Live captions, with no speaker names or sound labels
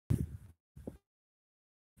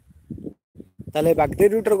ताले बागदेवी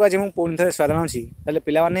ट्यूटर को आज मु पुणी थे स्वागत अछि ताले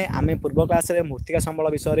पिला माने आमे पूर्व क्लास रे मूर्तिका संबल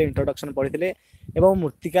विषय रे इंट्रोडक्शन पढिथिले एवं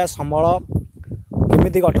मूर्तिका संबल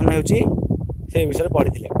केमिति गठन हेउची से विषय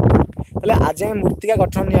पढिथिले ताले आज हम मूर्तिका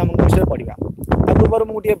गठन नियम विषय पढिबा ता पूर्व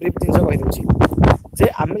मु गोटे ब्रीफ जिंस कहि दउची जे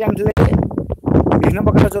आमे जानथिले विभिन्न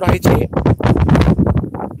प्रकार जो रहिछि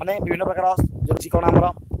माने विभिन्न प्रकार जो चिकन हमर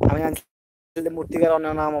आमे जानथिले मूर्तिकार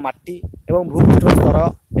अन्य नाम माटी एवं भूपृष्ठ स्तर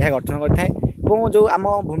यह गठन करथाय एवं जो आम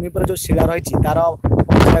भूमि पर जो शिला रही तार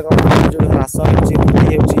जो ह्रास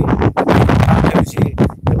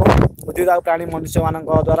उद्भिद प्राणी मनुष्य मान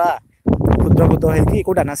द्वारा क्षुद्र क्षुद्र होगी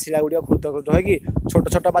कौटा ना शिला गुड़िया क्षुद्र क्षुद्र होगी छोट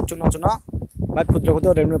छोट बा चून चून बा क्षुद्र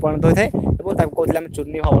क्षुद्र रेणु परिणत होता है कहते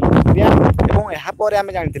चूर्णी भवन प्रक्रिया यापर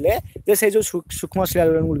आम जानी से जो सूक्ष्म शिला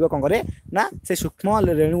रेणु गुड़िक कौन कै ना से सूक्ष्म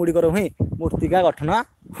रेणु गुड़िकर ही मूर्तिका गठन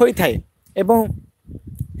होता है।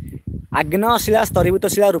 आग्नेय शिला स्तरीभूत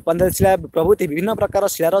शिला रूपांतरित शिला प्रभृति विभिन्न प्रकार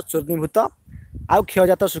शिलार चूर्णीभूत आउ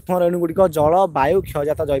क्षयजात सूक्ष्म रेणु गुड़िक जल वायु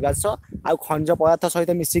क्षयजात जैवांश आउ खनिज पदार्थ सहित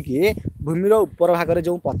मिसिकी भूमिर उपर भाग में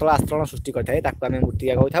जो पतला आस्तरण सृष्टि करता है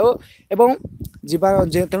मूर्तिका कही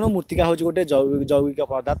तेणु मूर्तिका हूँ गोटे जैविक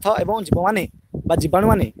पदार्थ और जीव मैंने जीवाणु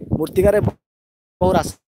मैंने मूर्तिकार बहु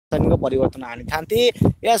रासायनिक परिवर्तन आनी था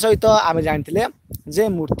या सहित आम जानी जे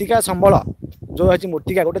मूर्तिका संबल जो है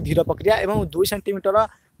मूर्तिका गोटे धीर प्रक्रिया और 2 सेंटीमीटर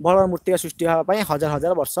बड़ मूर्तिका सृष्टि होगापी हजार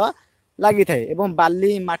हजार वर्ष लगी थाए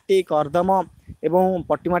बाली माटी कर्दम एवं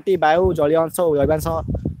पट्टीमाटी वायु जलीय अंश और जैवांश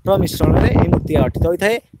मिश्रण में मूर्तिका गठित होता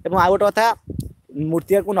है। आउ गोटे कथा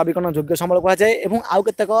मूर्तिका को नवीकरण योग्य संबल कहुए आउ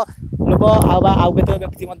केतेक लोक आउ केतेक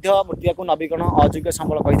व्यक्ति मूर्तिका को नवीकरण अयोग्य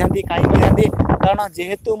संबल कही कहीं कारण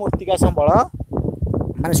जेहेतु मूर्तिका संबल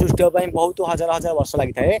माने सृष्टि होगा बहुत हजार हजार वर्ष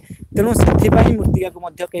लगी थाए तेणु से मूर्तिका को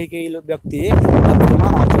कई व्यक्ति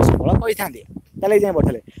अयोग्य संबल कही ताले जाए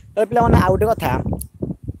पढ़े तो पिला माने आउ गोटे कथा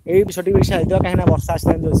यही विषय विषय कहीं वर्षा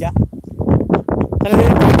आसा जोशिया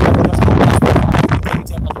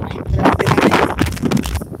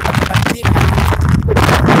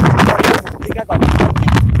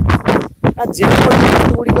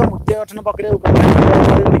गुड़िक मूर्ति गठन प्रक्रिया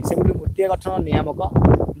मूर्ति गठन नियामक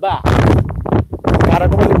बा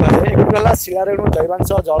कारक कहुए शिला रेणु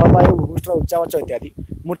जैवांश जलवायु भूपृष्ठ उच्चावच इत्यादि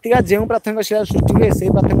मूर्तिका जो प्राथमिक शिला सृष्टि हुए से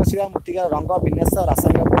प्राथमिक शिला मूर्तिका रंग विन्यास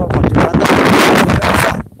रासायनिक गुण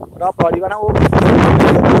परिमाण और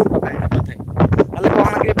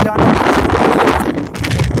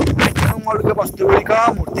मौलिक वस्तु गुड़िक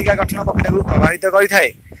मूर्तिका गठन प्रक्रिया को प्रभावित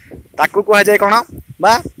करें कहुए कौन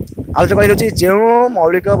बा आउ कही जो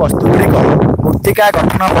मौलिक वस्तु गुड़िक मूर्तिका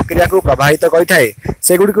गठन प्रक्रिया को प्रभावित करें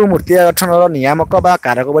से गुड़िक मूर्तिका गठन नियामक बा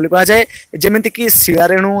कारक बोली कहुए जमीक शिला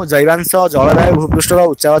रेणु जैवांश जलवायु भूपृष्ठ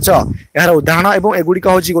उच्चावच यार उदाहरण और एगुड़िक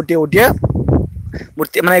हूँ गोटे गोटे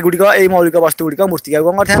मूर्ति माने एगुड़िक ये मौलिक वस्तु गुड़िक मूर्तिका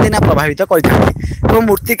कौन करते प्रभावित करते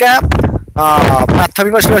मूर्तिका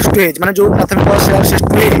प्राथमिक शिला सृष्टि माने जो प्राथमिक शिला सृष्टि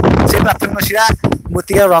हुए से प्राथमिक शिला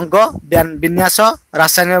मूर्तिका रंग विन्यास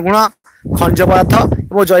रासायनिक गुण खनिज पदार्थ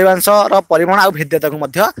और जैवांश परिमाण और भेद्यता को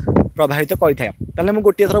प्रभावित करें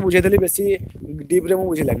गोटे थर बुझेदी बेसी डीप्रे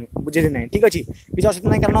बुझेली ना ठीक अच्छे किसी असुविधा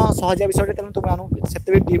नहीं कारण सहजिया विषय तेनाली तुम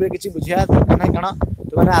डीप्रे किसी बुझा दरकार ना कारण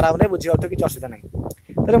तुमने आराम से बुझे किसी असुविधा नहीं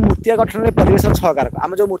तेरे मूर्तिका गठन में परिवेश 6 कारक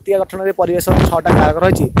आम जो मूर्तिका गठन में परिवेश 6टा कारक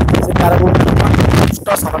रही से कारक पृष्ठ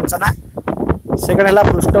संरचना सेकेंड है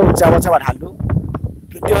पृष्ठ उच्चावच बा ढालू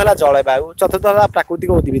तृतीय है जलवायु चतुर्थ है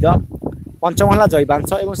प्राकृतिक उद्भिद पंचम है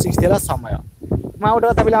जैवांश और 6th है समय मैं गोटे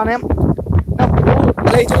कथा पिला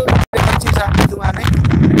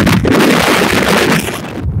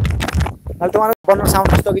तुम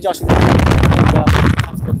साउंड तो किसी असुविधा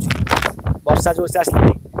वर्षा जो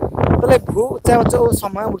आसली भू उच्चावच और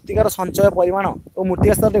समय मूर्तिकार संचय परिमाण और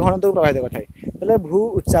मूर्तिका स्तर घनत्व को प्रभावित करता है भू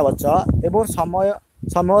उच्चावच एवं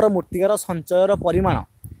समय मूर्तिकार संचयर परिमाण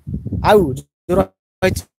आउ जो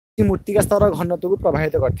मूर्तिका स्तर घनत्व को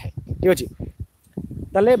प्रभावित करता है ठीक अच्छे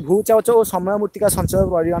ताले भू उच्चावच और समय मूर्तिका संचय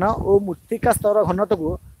परिमाण और मूर्तिका स्तर घनत्व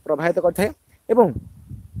को प्रभावित करता है एवं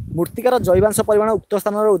मूर्तिकार जैवांश परिमाण उक्त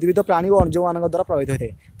स्थान उद्भिद प्राणी और अंजु मान द्वारा प्रभावित होता है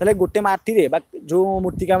तेल गोटे माटी जो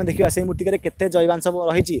मूर्तिका आम देखा से मूर्तिकार केते जैवांश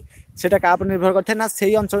रही क्या निर्भर करता है ना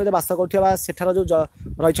से अंचल बास कर सेठार जो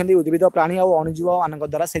रही उद्भिद प्राणी और अणुजीव मान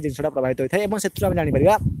द्वारा से जिनसा प्रभावित होता है से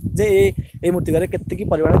जापर जे ये मूर्तिकार केत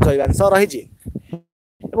परिमाण जैवांश रही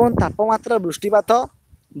तापमात्रा वृष्टिपात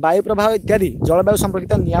वायु प्रभाव इत्यादि जलवायु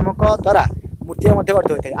संपर्कित नियामक द्वारा मूर्तिका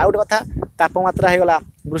गठित होता है। आउ गोटे कथा तापमात्रा होगा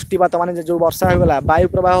वृष्टिपात माने जो वर्षा होगा वायु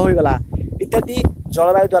प्रवाह होगा इत्यादि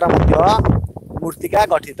जलवायु द्वारा मूर्तिका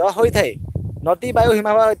गठित होता है। नदी वायु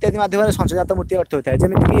हिमवाह इत्यादि माध्यम संचयजात मूर्ति गठित होता है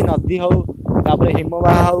जमीक नदी हो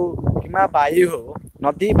हिमवाह हो कि वायु हो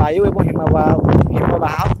नदी वायु और हिमवाह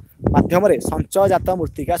माध्यम संचयजात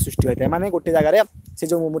मृत्तिका सृष्टि होता है माने गोटे जगह से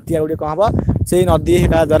जो मृत्तिका गुड़ी कौन हम से नदी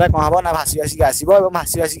द्वारा कौन हम ना भासी भासिक आसो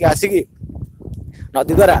भासी भासिक आसिक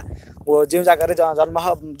नदी द्वारा जो जगह जन्म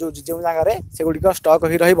जो जगह से गुड़िक स्टक हो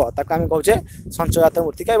रही कहे संचयजात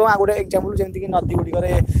मृत्तिका और गोटे एक्जामपल जमीक नदी गुड़िक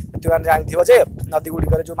जानते जे नदी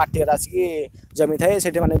गुड़िक जो मटी आसिक जमी थाए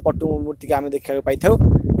से पटु मृत्तिका आम देखा पाई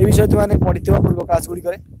ये विषय तुमने पढ़ी पूर्व क्लास गुड़िक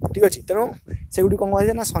ठीक अच्छे तेणु से गुड़ी कौन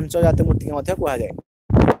कहुए ना संचयजात मृत्तिका कहुए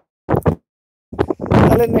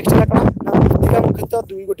नेक्स्ट है कौन ना मृत्तिका मुख्यतः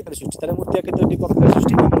दुई गोटी सृष्टि मृत्तिका केतोटी प्रकार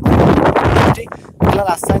सृष्टि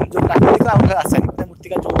रासायनिक जो प्राकृतिक आ रासायनिक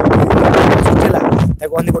मृत्तिका जो सृष्टि है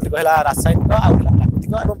कहते गोटे कहला रासायनिक आ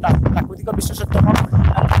प्राकृतिक और प्राकृतिक विशेषत्व कौन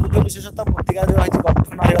प्राकृतिक विशेषत्व मृत्तिका जो रही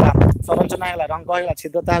गठन होगा संरचना होगा रंग होगा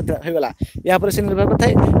छिद्रता होगा यहाँ से निर्भर करता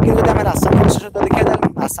है कि आम रासायनिक विशेषत्व देखा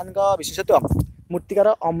रासायनिक विशेषत्व मृत्तिकार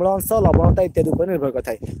अम्ल अंश लवणता इत्यादि उपर निर्भर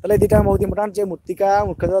करता है दुटा बहुत इंपोर्टाट जे मृत्तिका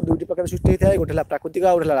मुख्यतः दुईटी प्रकार सृष्टि होता है गोटे प्राकृतिक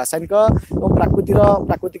और गोटे रासायनिक और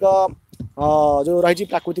प्राकृतिक जो रही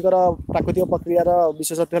प्राकृतिक प्रक्रियार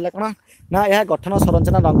विशेषत्व है कौन ना यह गठन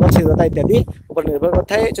संरचना रंग छिद्रता इत्यादि उपर निर्भर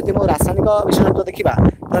करता है जब रासायनिक विशेषत्व देखा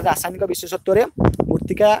तो रासायनिक विशेषत्व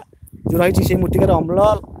मृत्तिका जो रही मृत्तिकार अम्ल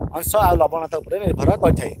अंश आ लवणता उपर निर्भर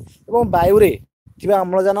करता है वायु थिबा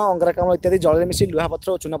अम्लजान अंगारकाम्ल इत्यादि जल मिसी लुहा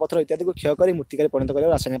पथर चूनापथर इत्यादि को क्षय कर मृत्तिका परिणत कर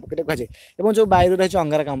रासायनिक प्रक्रिया कहुए और जो वायु रही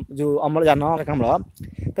अंगारकाम्ल जो अम्लजान अंगारकाम्ल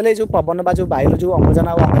तेल जो पवन बा जो वायु जो अम्लजान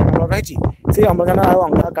और अंगारकाम्ल रही से अम्लजान और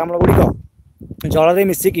अंगारकाम्ल गुड़िक जल में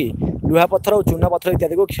मिसिकी लुहा पथर और चूना पथर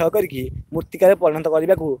इत्यादि को क्षय करके मृत्तिका परिणत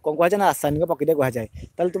करने को कौन कहुए ना रासायनिक प्रक्रिया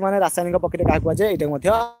कहुए तुमने रासायनिक प्रक्रिया क्या कहुए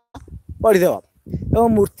यहाँ पढ़ीदेव और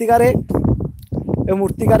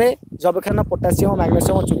मृत्तिकार जबक्षारन पोटासियम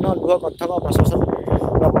मैग्नेशियम चूर्ण लुह गंधक फस्फरस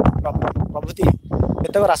प्रभृति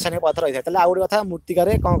केतक रासायनिक पदार्थ रही है आउ गोटे कथा मृत्तिकार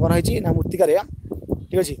कौन कौन रही ना मृत्तिकार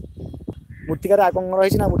ठीक अच्छे मृत्तिकार आ कौन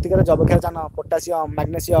रही ना मृत्तिकार जबक्षारजान पोटासियम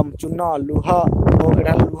मैग्नेशियम चूर्ण लुह और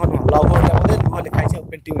यहाँ लुह नुह लौह लुह लिखाई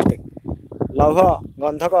पेंटिंग मिस्टेक लौह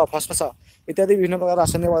गंधक फस्फरस इत्यादि विभिन्न प्रकार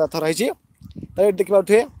रासायनिक पदार्थ रही देखा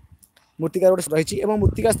उठे मृत्तिका गोटे रही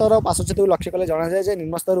मृत्तिका स्तर पार्श्वच्छेद को लक्ष्य कले जना जाए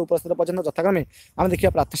निम्न स्तर उपर स्तर पर्यटन यथाक्रमे आम देखिए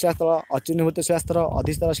प्राथमिक स्तर अचूर्णीभूत शिलास्तर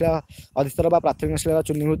अधिस्तर प्राथमिक शिला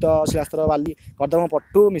चूर्णीभूत शिलास्तर बाली कर्दम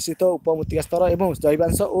पट्टु मिश्रित उपमृत्तिका स्तर और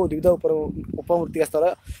जैवांश और द्विविध उपमृत्तिका स्तर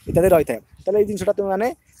इत्यादि रही है ये जिनटा तुम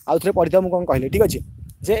मैंने आउ थे पढ़ी मुझे कौन कहली ठीक अच्छे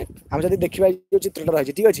जे आम जब देखा जो चित्रटा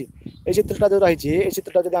रही ठीक अच्छे ये चित्रटा जो रही है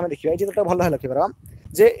चित्रटा जब देखा ये चित्रटा भल है लक्ष्य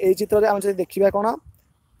जे ये चित्र आम जब देखा कौन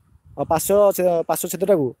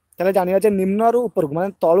पार्श्वच्छेदटा को ताले जानिबा जे निम्न रु ऊपर को माने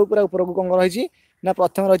तळु पूरा ऊपर को कौन रही ना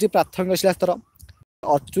प्रथम रही प्राथमिक शिलास्तर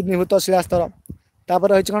अचूर्णीभूत शिलास्तर तापर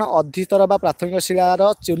रही कौन अधिस्तर बा प्राथमिक शिलार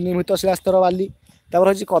चूर्णीभूत शिलास्तर बाली तापर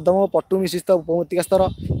रही कदम पट्टु मिश्रित उपमृत्तिका स्तर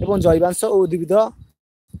और जैवांश और उद्भिद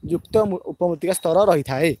युक्त उपमृत्तिका स्तर रही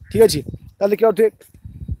है ठीक अच्छे देखिए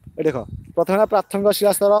देख प्रथम प्राथमिक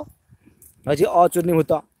शिलास्तर रही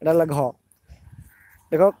अचूर्णीभूत यहाँ घ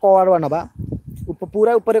देख कड़ा नवा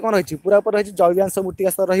पूरा ऊपर कौन रही पूरा ऊपर रही जैवांश मृत्तिका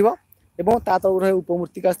स्तर रही तल रहे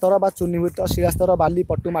उपमृत्तिका स्तर बा चूर्णीभूत शिलास्तर बाली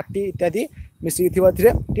पट्टु माटी इत्यादि मिसिक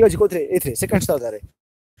ठीक अच्छे कौन सेकेंड स्तर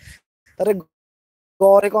तारे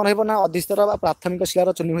गे कौन रहा अधिस्तर बा प्राथमिक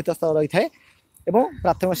शिलार चूर्णीभूत स्तर रही है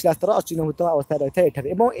प्राथमिक शिलास्तर अचूर्णीभूत अवस्था रही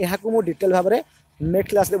है यहाँ को डिटेल भाव में नेक्स्ट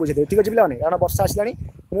क्लास बुझे ठीक अच्छे पे कारण वर्षा आसला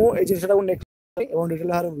मुझे जिनटा को नेक्स्ट डिटेल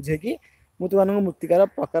भाव में बुझे मुझे मृत्तिकार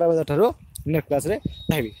प्रकार ठार नेक्स्ट क्लास रे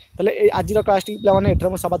कहबी आज क्लास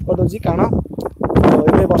पे समाप्त कर दूसरी कारण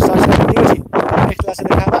वर्षा आसला ठीक अच्छे नेक्स्ट क्लास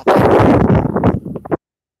देखा